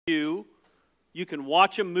You can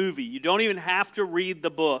watch a movie. You don't even have to read the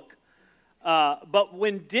book. But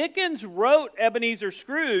when Dickens wrote Ebenezer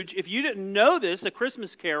Scrooge, if you didn't know this, A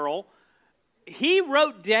Christmas Carol, he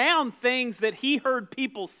wrote down things that he heard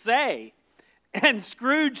people say. And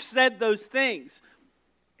Scrooge said those things.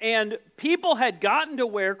 And people had gotten to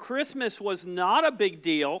where Christmas was not a big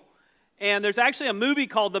deal. And there's actually a movie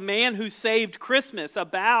called The Man Who Saved Christmas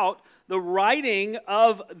about the writing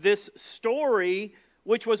of this story,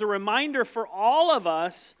 which was a reminder for all of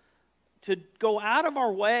us to go out of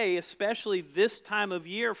our way, especially this time of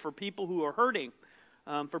year, for people who are hurting,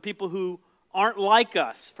 for people who aren't like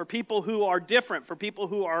us, for people who are different, for people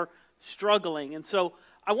who are struggling. And so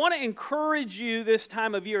I want to encourage you this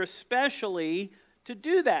time of year especially to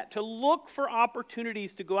do that, to look for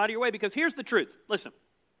opportunities to go out of your way, because here's the truth. Listen,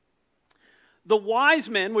 the wise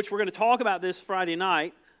men, which we're going to talk about this Friday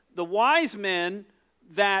night, the wise men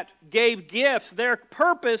that gave gifts, their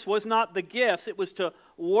purpose was not the gifts, it was to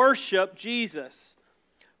worship Jesus.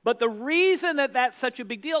 But the reason that that's such a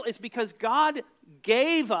big deal is because God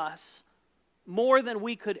gave us more than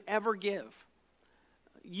we could ever give.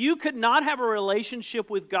 You could not have a relationship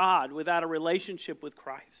with God without a relationship with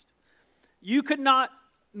Christ. You could not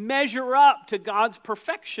measure up to God's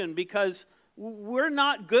perfection because we're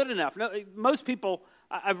not good enough. No, most people,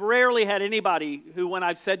 I've rarely had anybody who, when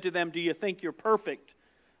I've said to them, do you think you're perfect?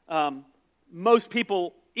 Most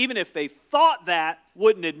people, even if they thought that,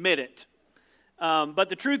 wouldn't admit it. But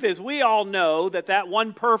the truth is, we all know that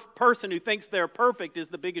one person who thinks they're perfect is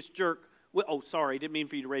the biggest jerk. Oh, sorry, didn't mean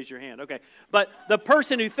for you to raise your hand. Okay. But the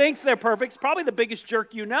person who thinks they're perfect is probably the biggest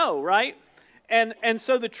jerk you know, right? And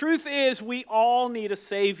so the truth is, we all need a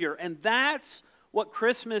Savior. And that's what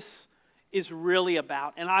Christmas is really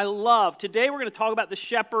about. And I love, today we're going to talk about the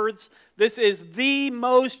shepherds. This is the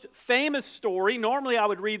most famous story. Normally I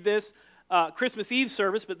would read this Christmas Eve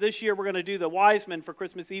service, but this year we're going to do the wise men for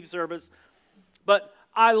Christmas Eve service. But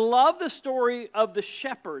I love the story of the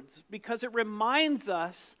shepherds because it reminds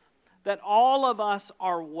us that all of us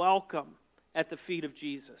are welcome at the feet of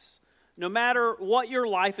Jesus, no matter what your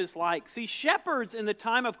life is like. See, shepherds in the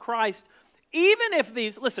time of Christ, even if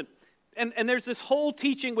these, listen, and there's this whole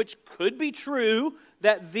teaching which could be true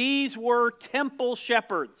that these were temple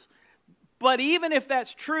shepherds. But even if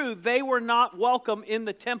that's true, they were not welcome in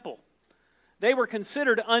the temple. They were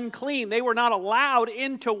considered unclean. They were not allowed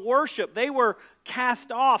into worship. They were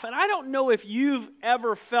cast off. And I don't know if you've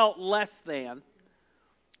ever felt less than,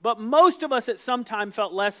 but most of us at some time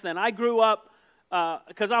felt less than. I grew up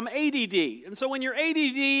because I'm ADD. And so when you're ADD,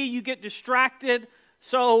 you get distracted.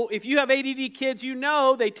 So if you have ADD kids, you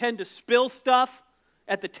know they tend to spill stuff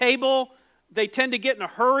at the table. They tend to get in a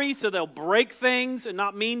hurry, so they'll break things and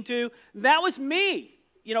not mean to. That was me,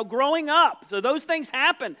 growing up. So those things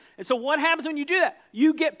happen. And so what happens when you do that?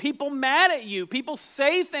 You get people mad at you. People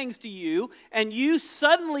say things to you, and you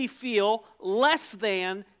suddenly feel less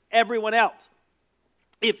than everyone else.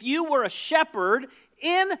 If you were a shepherd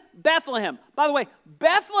in Bethlehem, by the way,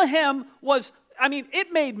 Bethlehem was,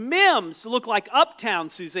 it made Mims look like Uptown,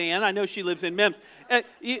 Suzanne. I know she lives in Mims.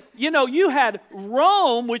 You had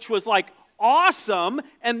Rome, which was like awesome,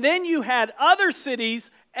 and then you had other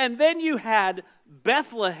cities, and then you had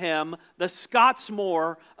Bethlehem, the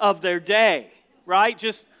Scotsmore of their day, right?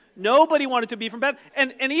 Just nobody wanted to be from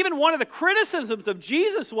Bethlehem. And even one of the criticisms of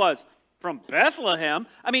Jesus was, from Bethlehem?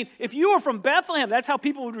 If you were from Bethlehem, that's how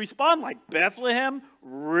people would respond, like, Bethlehem?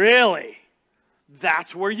 Really?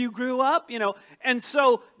 That's where you grew up? And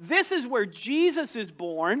so this is where Jesus is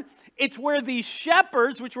born. It's where these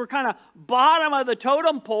shepherds, which were kind of bottom of the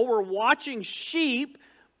totem pole, were watching sheep.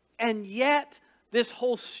 And yet, this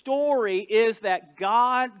whole story is that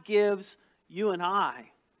God gives you and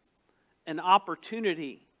I an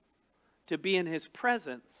opportunity to be in His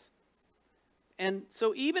presence. And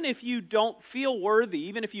so even if you don't feel worthy,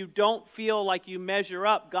 even if you don't feel like you measure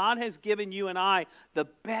up, God has given you and I the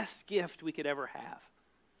best gift we could ever have.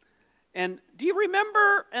 And do you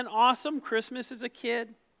remember an awesome Christmas as a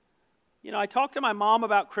kid? I talked to my mom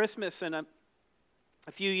about Christmas, and a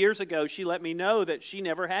few years ago, she let me know that she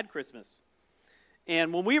never had Christmas.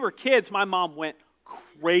 And when we were kids, my mom went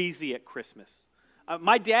crazy at Christmas.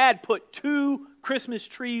 My dad put 2 Christmas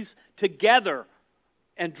trees together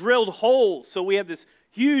and drilled holes, so we have this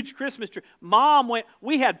huge Christmas tree.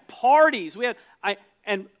 We had parties.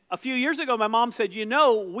 And a few years ago, my mom said,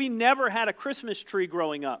 we never had a Christmas tree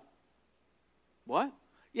growing up. What?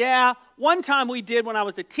 Yeah, one time we did when I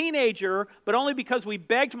was a teenager, but only because we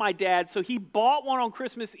begged my dad, so he bought one on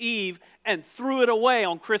Christmas Eve and threw it away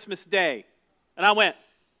on Christmas Day. And I went,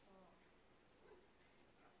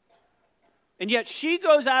 And yet she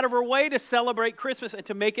goes out of her way to celebrate Christmas and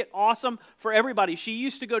to make it awesome for everybody. She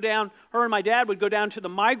used to go down, her and my dad would go down to the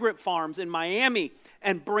migrant farms in Miami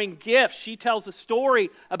and bring gifts. She tells a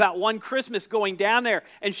story about one Christmas going down there,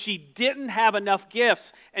 and she didn't have enough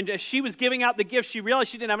gifts. And as she was giving out the gifts, she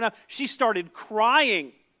realized she didn't have enough. She started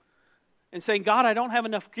crying and saying, God, I don't have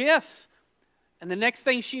enough gifts. And the next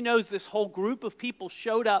thing she knows, this whole group of people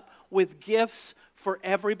showed up with gifts for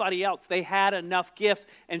everybody else. They had enough gifts.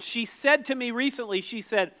 And she said to me recently, she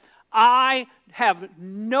said, I have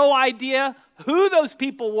no idea who those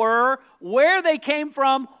people were, where they came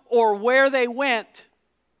from, or where they went.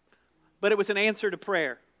 But it was an answer to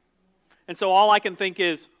prayer. And so all I can think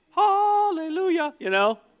is, hallelujah, you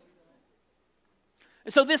know.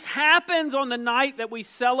 And so this happens on the night that we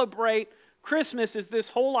celebrate Christmas, is this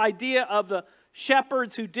whole idea of the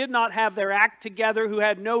shepherds who did not have their act together, who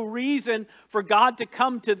had no reason for God to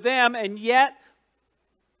come to them, and yet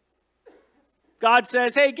God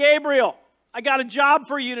says, hey, Gabriel, I got a job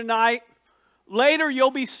for you tonight. Later,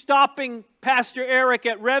 you'll be stopping Pastor Eric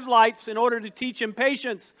at red lights in order to teach him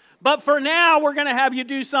patience. But for now, we're going to have you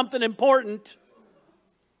do something important.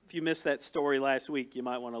 If you missed that story last week, you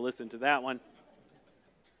might want to listen to that one.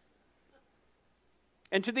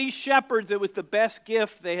 And to these shepherds, it was the best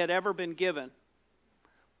gift they had ever been given.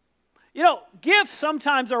 You know, gifts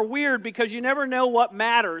sometimes are weird because you never know what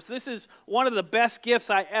matters. This is one of the best gifts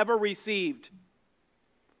I ever received.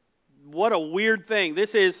 What a weird thing.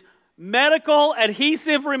 This is medical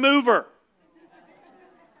adhesive remover.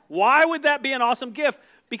 Why would that be an awesome gift?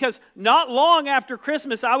 Because not long after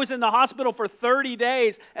Christmas, I was in the hospital for 30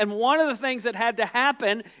 days, and one of the things that had to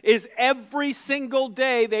happen is every single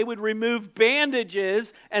day they would remove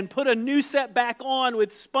bandages and put a new set back on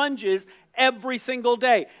with sponges every single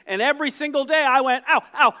day. And every single day I went, ow,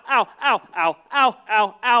 ow, ow, ow, ow, ow,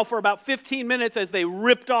 ow, ow, for about 15 minutes as they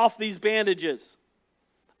ripped off these bandages.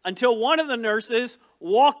 Until one of the nurses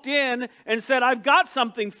walked in and said, I've got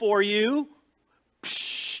something for you.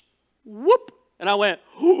 Psh, whoop. And I went,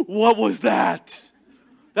 what was that?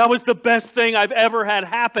 That was the best thing I've ever had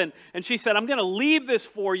happen. And she said, I'm going to leave this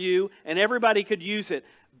for you, and everybody could use it.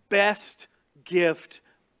 Best gift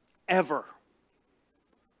ever.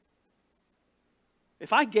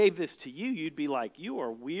 If I gave this to you, you'd be like, you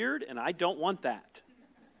are weird, and I don't want that.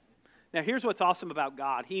 Now, here's what's awesome about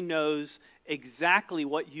God. He knows exactly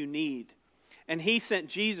what you need. And He sent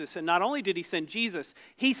Jesus. And not only did He send Jesus,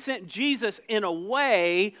 He sent Jesus in a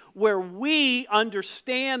way where we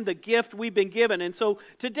understand the gift we've been given. And so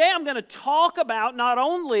today I'm going to talk about not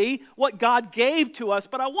only what God gave to us,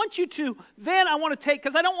 but I want you to, then I want to take,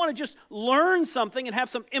 because I don't want to just learn something and have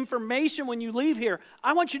some information when you leave here.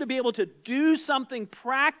 I want you to be able to do something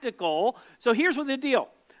practical. So here's what the deal.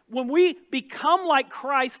 When we become like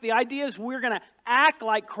Christ, the idea is we're going to act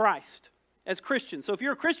like Christ as Christians. So if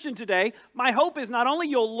you're a Christian today, my hope is not only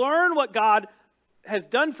you'll learn what God has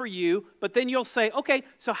done for you, but then you'll say, okay,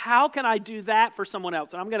 so how can I do that for someone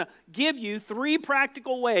else? And I'm going to give you 3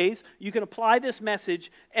 practical ways you can apply this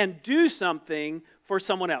message and do something for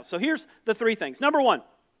someone else. So here's the 3 things. Number 1,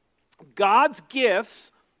 God's gifts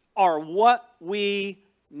are what we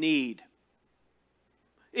need.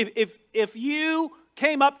 If you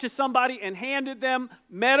came up to somebody and handed them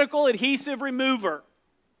medical adhesive remover,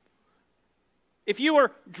 if you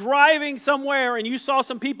were driving somewhere and you saw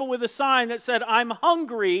some people with a sign that said, I'm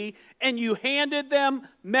hungry, and you handed them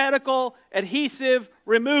medical adhesive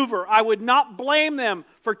remover, I would not blame them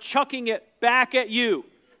for chucking it back at you.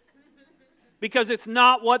 Because it's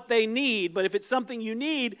not what they need, but if it's something you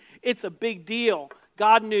need, it's a big deal.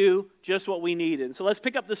 God knew just what we needed. So let's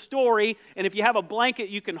pick up the story, and if you have a blanket,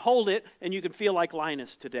 you can hold it, and you can feel like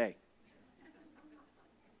Linus today.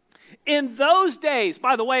 In those days,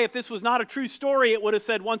 by the way, if this was not a true story, it would have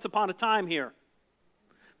said once upon a time here.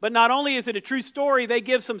 But not only is it a true story, they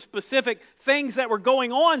give some specific things that were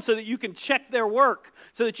going on so that you can check their work,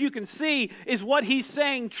 so that you can see, is what he's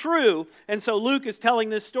saying true? And so Luke is telling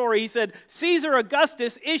this story. He said, Caesar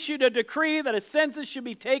Augustus issued a decree that a census should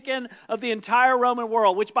be taken of the entire Roman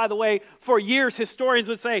world, which, by the way, for years historians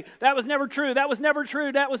would say, that was never true, that was never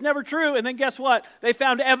true, that was never true. And then guess what? They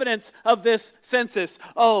found evidence of this census.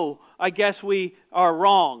 Oh, I guess we are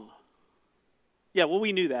wrong. Yeah, well,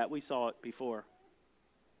 we knew that. We saw it before.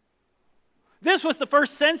 This was the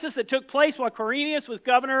first census that took place while Quirinius was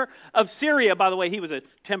governor of Syria. By the way, he was a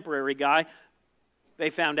temporary guy.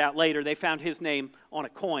 They found out later. They found his name on a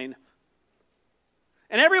coin.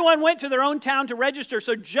 And everyone went to their own town to register.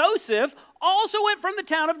 So Joseph also went from the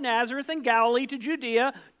town of Nazareth in Galilee to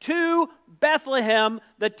Judea to Bethlehem,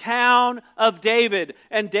 the town of David.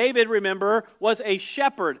 And David, remember, was a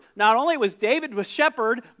shepherd. Not only was David a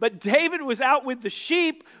shepherd, but David was out with the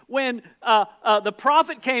sheep when the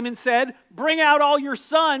prophet came and said, bring out all your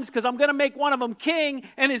sons because I'm going to make one of them king.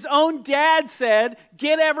 And his own dad said,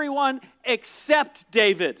 get everyone except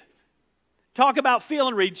David. Talk about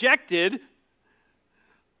feeling rejected.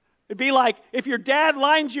 It'd be like if your dad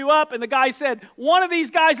lined you up and the guy said, one of these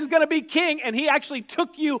guys is going to be king, and he actually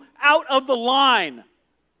took you out of the line.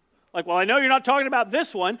 Like, well, I know you're not talking about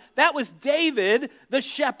this one. That was David, the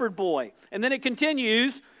shepherd boy. And then it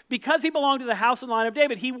continues, because he belonged to the house and line of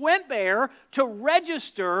David, he went there to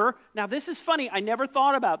register. Now, this is funny. I never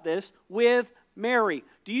thought about this with Mary.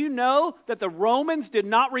 Do you know that the Romans did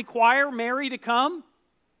not require Mary to come?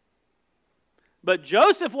 But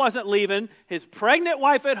Joseph wasn't leaving his pregnant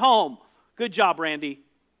wife at home. Good job, Randy.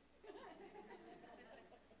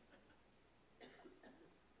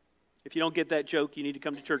 If you don't get that joke, you need to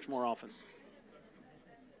come to church more often.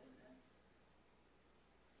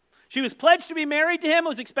 She was pledged to be married to him and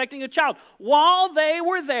was expecting a child. While they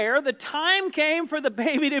were there, the time came for the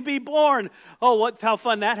baby to be born. Oh, how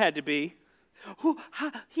fun that had to be.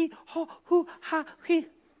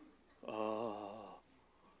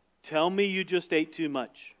 Tell me you just ate too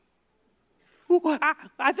much.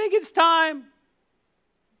 I think it's time.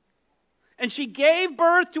 And she gave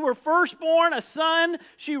birth to her firstborn, a son.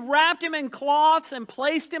 She wrapped him in cloths and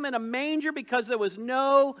placed him in a manger because there was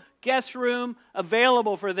no guest room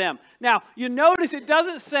available for them. Now, you notice it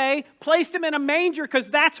doesn't say placed him in a manger because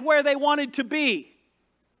that's where they wanted to be.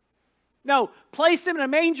 No, placed him in a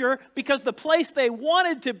manger because the place they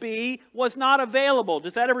wanted to be was not available.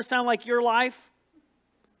 Does that ever sound like your life?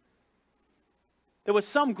 There was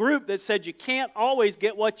some group that said you can't always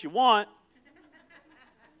get what you want.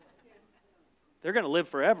 They're going to live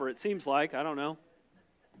forever, it seems like. I don't know.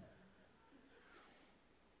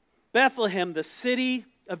 Bethlehem, the city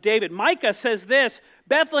of David. Micah says this,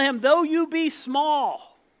 Bethlehem, though you be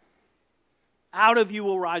small, out of you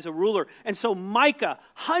will rise a ruler. And so Micah,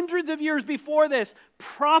 hundreds of years before this,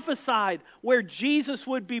 prophesied where Jesus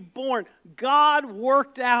would be born. God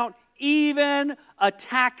worked out even a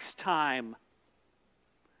tax time.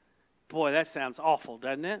 Boy, that sounds awful,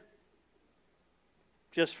 doesn't it?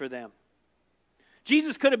 Just for them.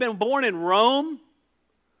 Jesus could have been born in Rome.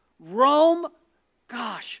 Rome,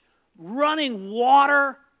 gosh, running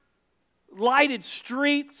water, lighted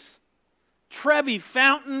streets, Trevi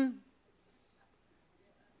Fountain,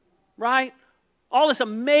 right? All this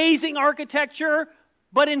amazing architecture,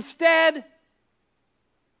 but instead,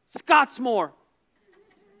 Scottsmore.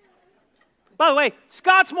 By the way,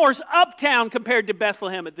 Scottsmore's uptown compared to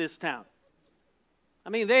Bethlehem at this town.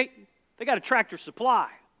 I mean, they got a Tractor Supply,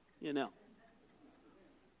 you know.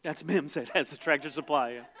 That's Mims that has the Tractor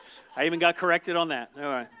Supply. Yeah. I even got corrected on that. All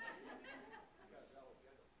right.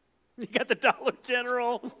 You got the Dollar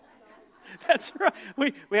General. That's right.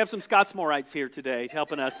 We have some Scottsmoreites here today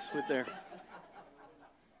helping us with their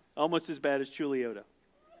almost as bad as Chuliota.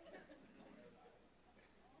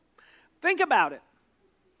 Think about it.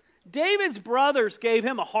 David's brothers gave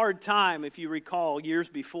him a hard time, if you recall, years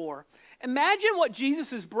before. Imagine what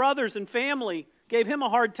Jesus' brothers and family gave him a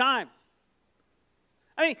hard time.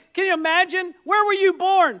 I mean, can you imagine? Where were you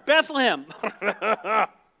born? Bethlehem.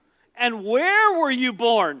 And where were you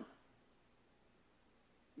born?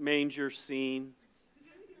 Manger scene.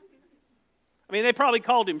 I mean, they probably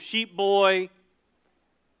called him sheep boy,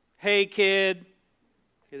 hey kid.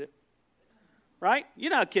 Get it? Right? You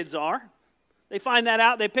know how kids are. They find that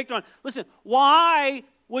out, they picked on. Listen, why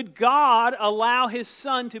would God allow his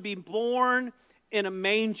son to be born in a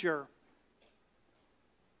manger?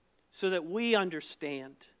 So that we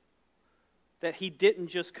understand that he didn't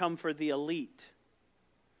just come for the elite.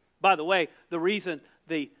 By the way, the reason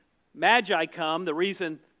the Magi come, the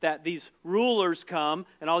reason that these rulers come,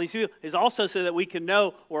 and all these people, is also so that we can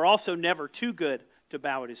know we're also never too good to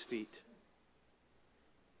bow at his feet.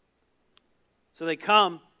 So they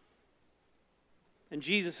come, and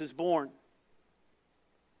Jesus is born.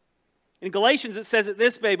 In Galatians it says it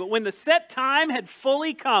this way, but when the set time had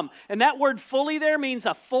fully come, and that word fully there means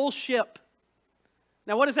a full ship.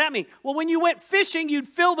 Now what does that mean? Well, when you went fishing, you'd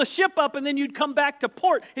fill the ship up and then you'd come back to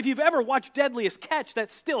port. If you've ever watched Deadliest Catch,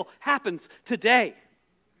 that still happens today.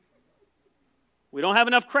 We don't have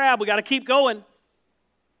enough crab, we got to keep going.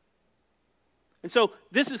 And so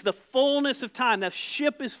this is the fullness of time. The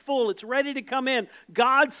ship is full. It's ready to come in.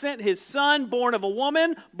 God sent his son, born of a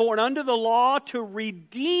woman, born under the law, to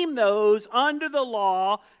redeem those under the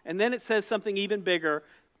law. And then it says something even bigger,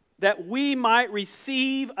 that we might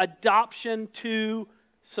receive adoption to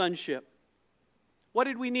sonship. What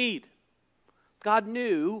did we need? God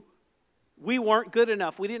knew we weren't good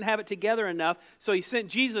enough. We didn't have it together enough. So He sent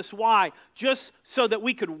Jesus. Why? Just so that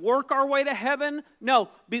we could work our way to heaven? No,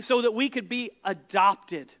 so that we could be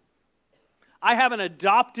adopted. I have an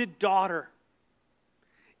adopted daughter.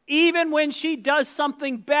 Even when she does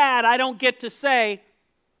something bad, I don't get to say,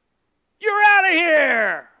 "You're out of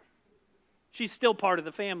here." She's still part of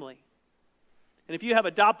the family. And if you have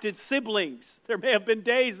adopted siblings, there may have been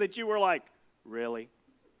days that you were like, "Really?"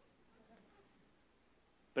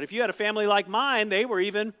 But if you had a family like mine, they were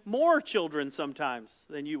even more children sometimes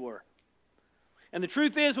than you were. And the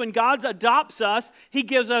truth is, when God adopts us, He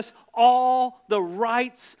gives us all the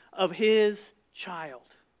rights of His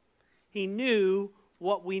child. He knew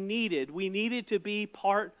what we needed. We needed to be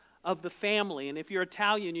part of the family. And if you're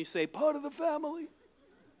Italian, you say, "Part of the family."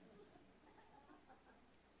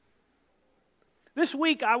 This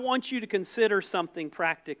week, I want you to consider something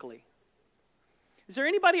practically. Is there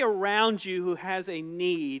anybody around you who has a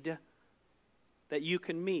need that you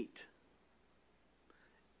can meet?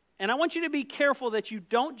 And I want you to be careful that you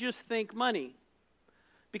don't just think money.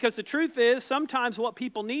 Because the truth is, sometimes what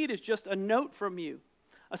people need is just a note from you,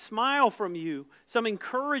 a smile from you, some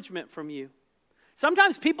encouragement from you.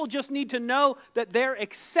 Sometimes people just need to know that they're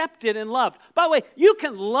accepted and loved. By the way, you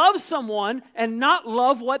can love someone and not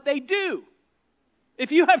love what they do.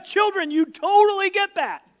 If you have children, you totally get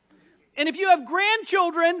that. And if you have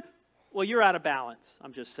grandchildren, well, you're out of balance.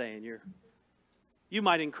 I'm just saying, you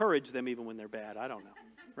might encourage them even when they're bad. I don't know,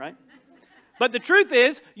 right? But the truth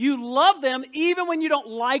is, you love them even when you don't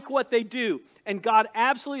like what they do. And God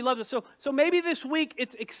absolutely loves us. So maybe this week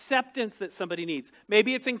it's acceptance that somebody needs.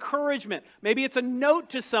 Maybe it's encouragement. Maybe it's a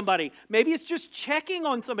note to somebody. Maybe it's just checking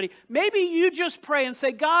on somebody. Maybe you just pray and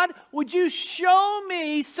say, "God, would you show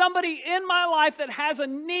me somebody in my life that has a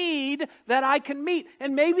need that I can meet?"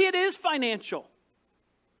 And maybe it is financial.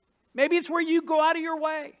 Maybe it's where you go out of your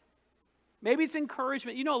way. Maybe it's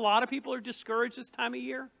encouragement. You know, a lot of people are discouraged this time of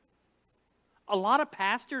year. A lot of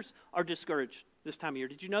pastors are discouraged this time of year.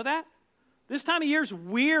 Did you know that? This time of year is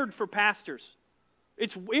weird for pastors.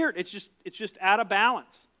 It's weird. It's just out of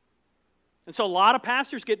balance. And so a lot of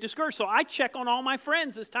pastors get discouraged. So I check on all my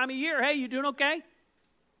friends this time of year. "Hey, you doing okay?"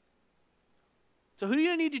 So who do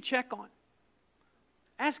you need to check on?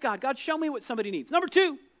 Ask God. "God, show me what somebody needs." Number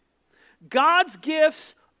 2, God's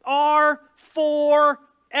gifts are for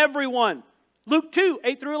everyone. Luke 2,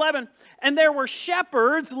 8 through 11. "And there were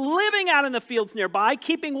shepherds living out in the fields nearby,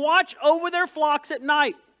 keeping watch over their flocks at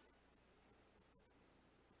night."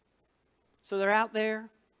 So they're out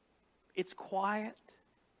there. It's quiet.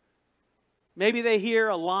 Maybe they hear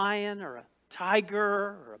a lion or a tiger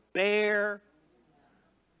or a bear.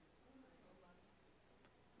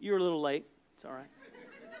 You were a little late. It's all right.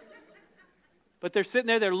 But they're sitting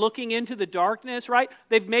there, they're looking into the darkness, right?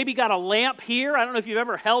 They've maybe got a lamp here. I don't know if you've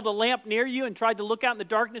ever held a lamp near you and tried to look out in the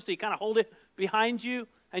darkness, so you kind of hold it behind you,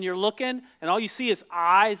 and you're looking, and all you see is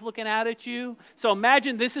eyes looking out at you. So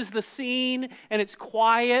imagine this is the scene, and it's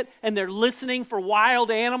quiet, and they're listening for wild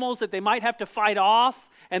animals that they might have to fight off.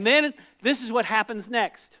 And then this is what happens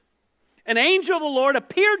next. An angel of the Lord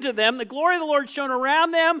appeared to them, the glory of the Lord shone around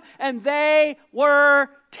them, and they were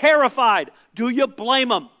terrified. Do you blame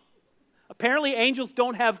them? Apparently, angels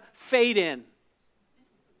don't have fade in.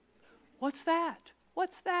 What's that?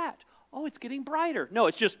 What's that? Oh, it's getting brighter. No,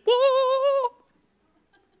 it's just, whoa!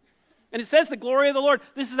 And it says the glory of the Lord.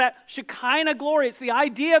 This is that Shekinah glory. It's the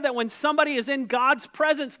idea that when somebody is in God's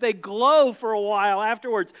presence, they glow for a while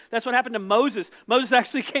afterwards. That's what happened to Moses. Moses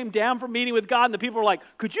actually came down from meeting with God, and the people were like,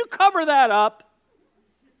 "Could you cover that up?"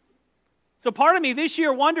 So part of me this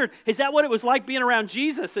year wondered, is that what it was like being around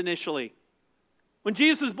Jesus initially? When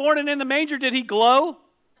Jesus was born and in the manger, did He glow?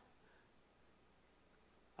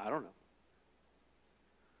 I don't know.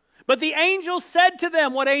 But the angel said to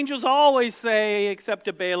them what angels always say, except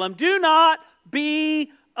to Balaam, "Do not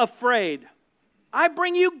be afraid. I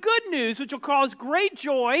bring you good news, which will cause great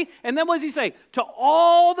joy." And then what does He say? "To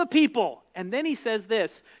all the people." And then He says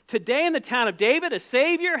this, "Today in the town of David, a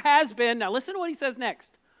Savior has been," now listen to what He says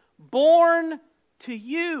next, "born to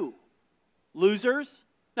you, losers."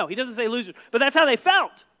 No, He doesn't say losers, but that's how they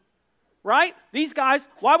felt, right? These guys,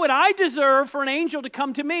 why would I deserve for an angel to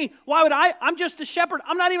come to me? Why would I'm just a shepherd.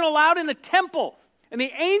 I'm not even allowed in the temple. And the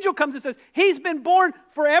angel comes and says, He's been born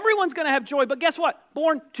for everyone's going to have joy, but guess what?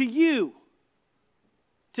 Born to you.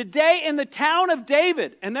 Today in the town of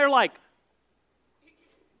David. And they're like,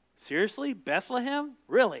 seriously? Bethlehem?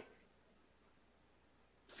 Really?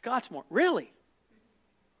 Scottsmore? Really?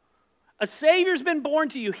 A Savior's been born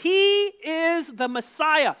to you. He is the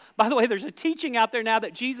Messiah. By the way, there's a teaching out there now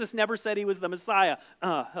that Jesus never said he was the Messiah.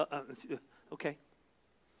 Okay.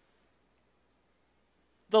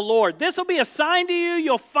 The Lord. This will be a sign to you.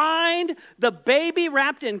 You'll find the baby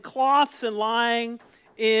wrapped in cloths and lying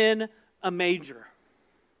in a manger.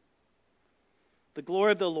 The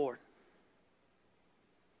glory of the Lord.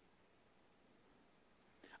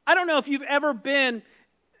 I don't know if you've ever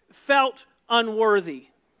felt unworthy.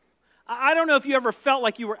 I don't know if you ever felt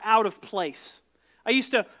like you were out of place. I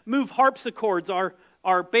used to move harpsichords.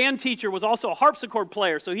 Our band teacher was also a harpsichord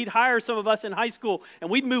player, so he'd hire some of us in high school, and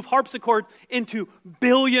we'd move harpsichord into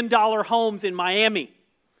billion-dollar homes in Miami.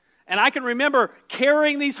 And I can remember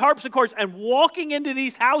carrying these harpsichords and walking into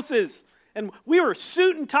these houses. And we were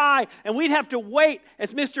suit and tie, and we'd have to wait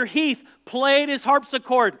as Mr. Heath played his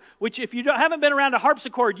harpsichord, which if you haven't been around a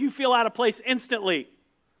harpsichord, you feel out of place instantly.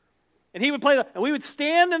 And he would play, and we would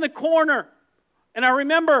stand in the corner. And I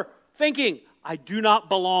remember thinking, I do not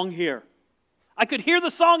belong here. I could hear the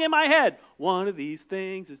song in my head. One of these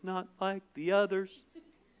things is not like the others.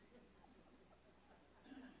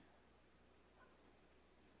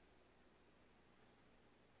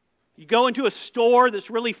 You go into a store that's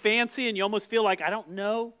really fancy and you almost feel like, I don't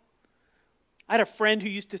know. I had a friend who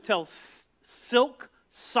used to sell silk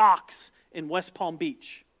socks in West Palm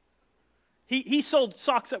Beach. He sold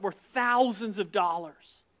socks that were thousands of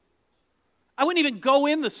dollars. I wouldn't even go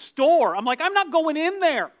in the store. I'm like, I'm not going in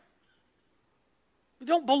there. We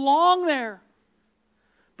don't belong there.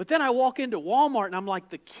 But then I walk into Walmart and I'm like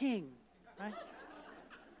the king. Right?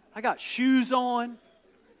 I got shoes on.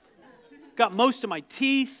 Got most of my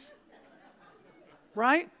teeth.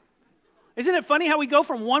 Right? Isn't it funny how we go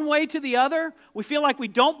from one way to the other? We feel like we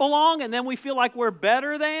don't belong, and then we feel like we're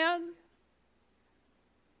better than.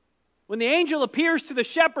 When the angel appears to the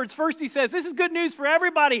shepherds, first he says, this is good news for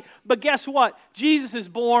everybody, but guess what? Jesus is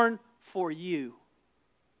born for you.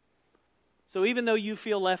 So even though you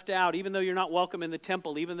feel left out, even though you're not welcome in the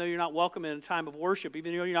temple, even though you're not welcome in a time of worship,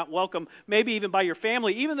 even though you're not welcome maybe even by your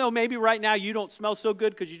family, even though maybe right now you don't smell so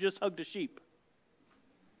good because you just hugged a sheep,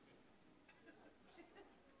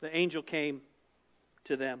 the angel came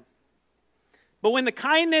to them. But when the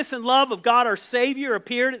kindness and love of God our Savior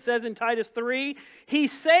appeared, it says in Titus 3, He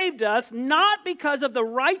saved us not because of the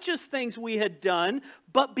righteous things we had done,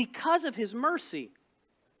 but because of His mercy.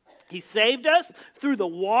 He saved us through the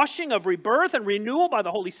washing of rebirth and renewal by the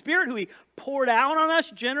Holy Spirit, who He poured out on us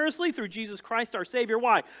generously through Jesus Christ our Savior.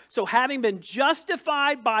 Why? So having been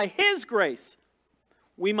justified by His grace,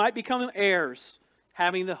 we might become heirs,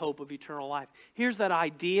 having the hope of eternal life. Here's that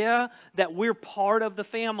idea that we're part of the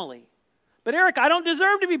family. But Eric, I don't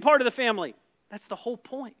deserve to be part of the family. That's the whole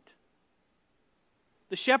point.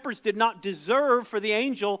 The shepherds did not deserve for the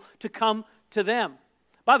angel to come to them.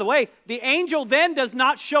 By the way, the angel then does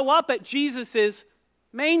not show up at Jesus'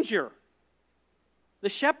 manger. The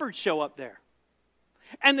shepherds show up there.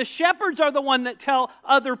 And the shepherds are the one that tell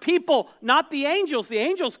other people, not the angels. The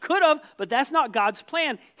angels could have, but that's not God's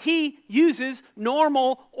plan. He uses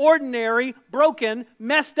normal, ordinary, broken,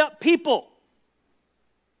 messed up people.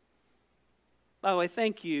 By the way,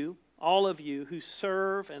 thank you, all of you who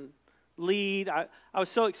serve and lead. I was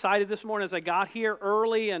so excited this morning as I got here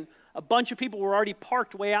early, and a bunch of people were already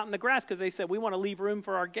parked way out in the grass because they said, we want to leave room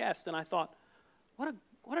for our guests. And I thought, what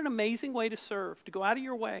an amazing way to serve, to go out of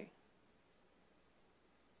your way.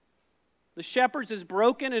 The shepherds, as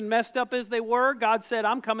broken and messed up as they were, God said,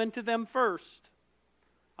 I'm coming to them first.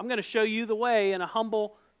 I'm going to show you the way in a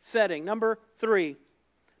humble setting. Number 3,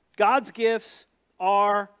 God's gifts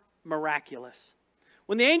are miraculous.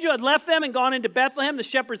 When the angel had left them and gone into Bethlehem, the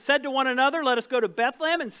shepherds said to one another, let us go to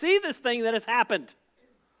Bethlehem and see this thing that has happened,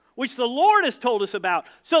 which the Lord has told us about.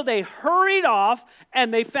 So they hurried off,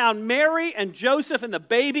 and they found Mary and Joseph and the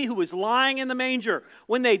baby who was lying in the manger.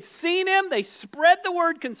 When they'd seen him, they spread the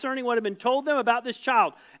word concerning what had been told them about this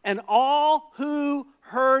child. And all who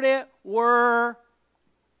heard it were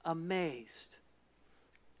amazed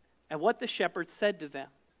at what the shepherds said to them.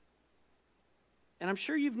 And I'm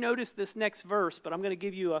sure you've noticed this next verse, but I'm going to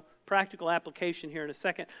give you a practical application here in a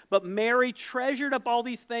second. But Mary treasured up all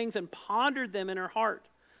these things and pondered them in her heart.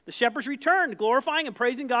 The shepherds returned, glorifying and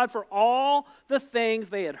praising God for all the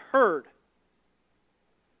things they had heard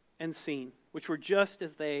and seen, which were just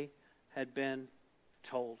as they had been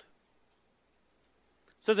told.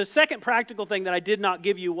 So the second practical thing that I did not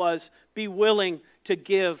give you was be willing to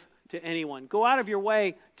give to anyone. Go out of your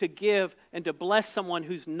way to give and to bless someone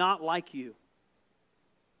who's not like you.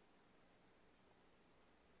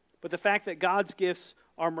 But the fact that God's gifts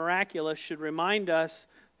are miraculous should remind us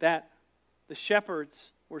that the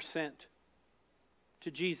shepherds were sent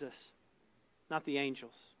to Jesus. not the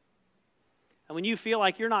angels. And when you feel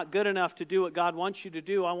like you're not good enough to do what God wants you to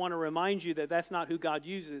do, I want to remind you that that's not who God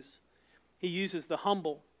uses. He uses the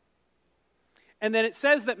humble. And then it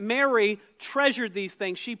says that Mary treasured these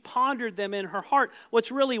things. She pondered them in her heart.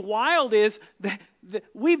 What's really wild is that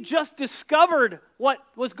we've just discovered what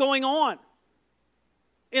was going on.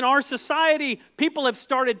 In our society, people have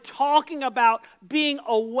started talking about being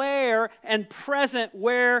aware and present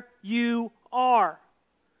where you are.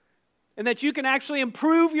 And that you can actually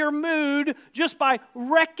improve your mood just by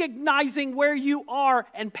recognizing where you are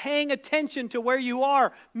and paying attention to where you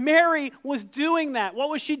are. Mary was doing that. What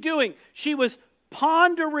was she doing? She was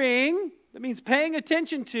pondering, that means paying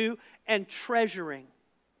attention to, and treasuring.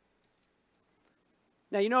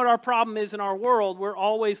 Now, you know what our problem is in our world? We're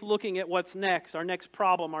always looking at what's next, our next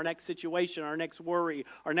problem, our next situation, our next worry,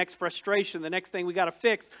 our next frustration, the next thing we got to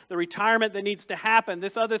fix, the retirement that needs to happen,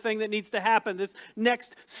 this other thing that needs to happen, this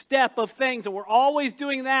next step of things. And we're always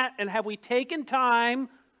doing that. And have we taken time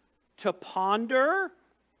to ponder,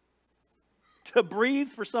 to breathe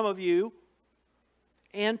for some of you,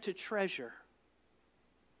 and to treasure?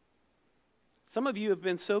 Some of you have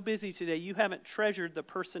been so busy today, you haven't treasured the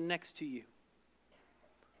person next to you.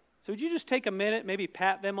 So would you just take a minute, maybe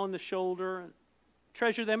pat them on the shoulder, and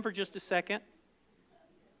treasure them for just a second?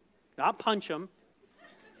 Not punch them.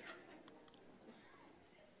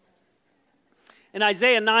 In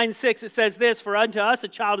Isaiah 9:6 it says this, "For unto us a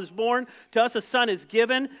child is born, to us a son is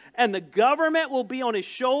given, and the government will be on his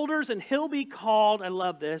shoulders, and he'll be called," I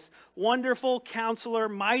love this, "Wonderful Counselor,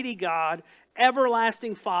 Mighty God,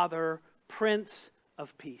 Everlasting Father, Prince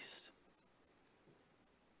of Peace."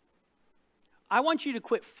 I want you to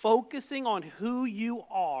quit focusing on who you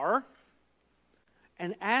are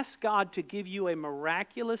and ask God to give you a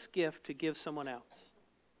miraculous gift to give someone else.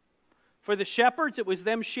 For the shepherds, it was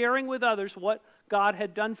them sharing with others what God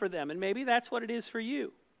had done for them. And maybe that's what it is for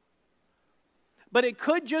you. But it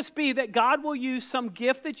could just be that God will use some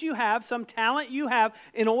gift that you have, some talent you have,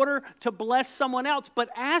 in order to bless someone else. But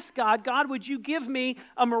ask God, God, would you give me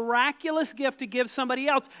a miraculous gift to give somebody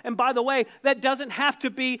else? And by the way, that doesn't have to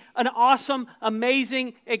be an awesome,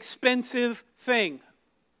 amazing, expensive thing.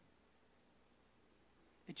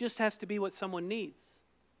 It just has to be what someone needs.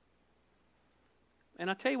 And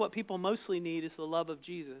I'll tell you what people mostly need is the love of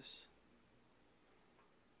Jesus.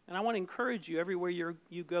 And I want to encourage you everywhere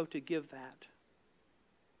you go to give that.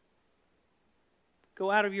 Go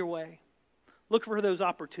out of your way. Look for those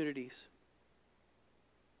opportunities.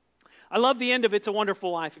 I love the end of It's a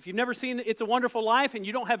Wonderful Life. If you've never seen It's a Wonderful Life and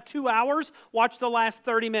you don't have 2 hours, watch the last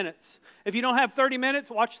 30 minutes. If you don't have 30 minutes,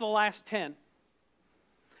 watch the last 10.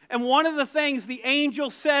 And one of the things the angel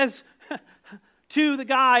says to the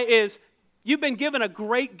guy is, you've been given a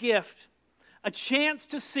great gift, a chance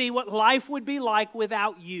to see what life would be like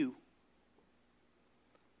without you.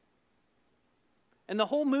 And the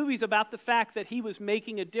whole movie's about the fact that he was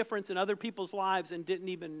making a difference in other people's lives and didn't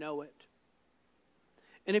even know it.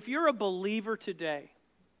 And if you're a believer today,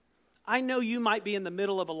 I know you might be in the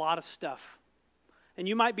middle of a lot of stuff. And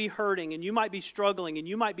you might be hurting, and you might be struggling, and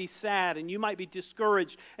you might be sad, and you might be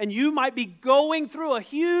discouraged, and you might be going through a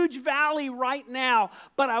huge valley right now.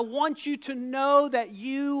 But I want you to know that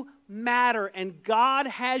you matter, and God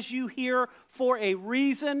has you here for a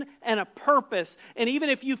reason and a purpose. And even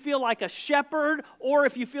if you feel like a shepherd or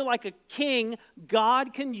if you feel like a king,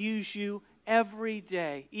 God can use you every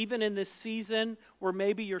day, even in this season where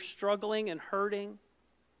maybe you're struggling and hurting.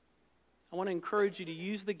 I want to encourage you to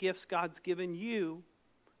use the gifts God's given you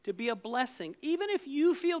to be a blessing. Even if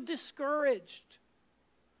you feel discouraged,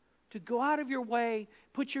 to go out of your way,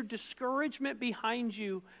 put your discouragement behind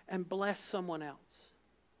you, and bless someone else.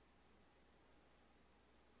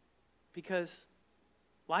 Because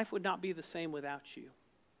life would not be the same without you.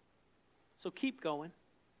 So keep going.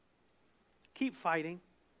 Keep fighting.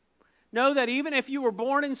 Know that even if you were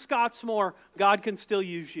born in Scottsmore, God can still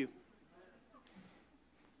use you.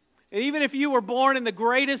 And even if you were born in the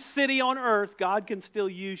greatest city on earth, God can still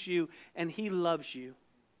use you, and He loves you.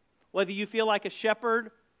 Whether you feel like a shepherd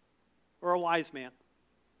or a wise man,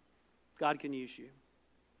 God can use you.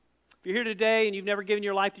 If you're here today and you've never given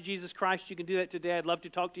your life to Jesus Christ, you can do that today. I'd love to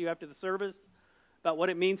talk to you after the service about what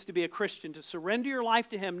it means to be a Christian, to surrender your life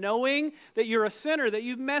to Him, knowing that you're a sinner, that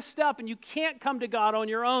you've messed up, and you can't come to God on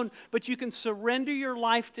your own, but you can surrender your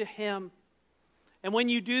life to Him. And when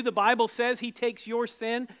you do, the Bible says He takes your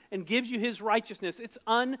sin and gives you His righteousness. It's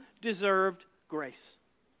undeserved grace.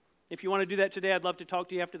 If you want to do that today, I'd love to talk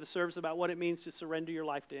to you after the service about what it means to surrender your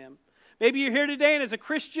life to Him. Maybe you're here today, and as a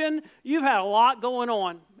Christian, you've had a lot going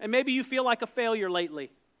on, and maybe you feel like a failure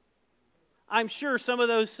lately. I'm sure some of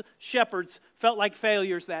those shepherds felt like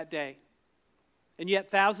failures that day. And yet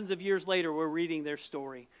thousands of years later, we're reading their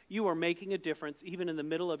story. You are making a difference even in the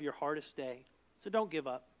middle of your hardest day. So don't give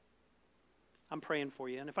up. I'm praying for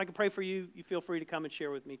you. And if I can pray for you, you feel free to come and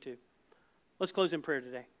share with me too. Let's close in prayer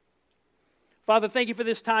today. Father, thank you for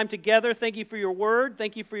this time together. Thank you for your word.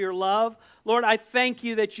 Thank you for your love. Lord, I thank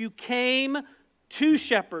you that you came to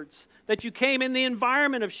shepherds, that you came in the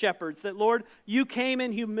environment of shepherds, that, Lord, you came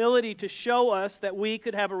in humility to show us that we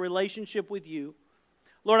could have a relationship with you.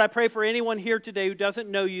 Lord, I pray for anyone here today who doesn't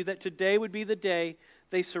know you, that today would be the day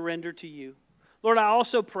they surrender to you. Lord, I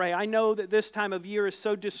also pray, I know that this time of year is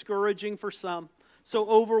so discouraging for some, so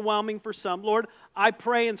overwhelming for some. Lord, I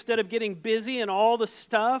pray instead of getting busy in all the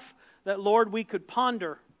stuff, that, Lord, we could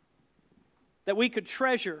ponder, that we could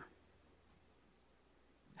treasure.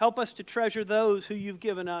 Help us to treasure those who you've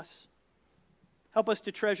given us. Help us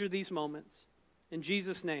to treasure these moments. In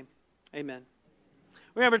Jesus' name, amen.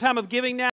 We have our time of giving now.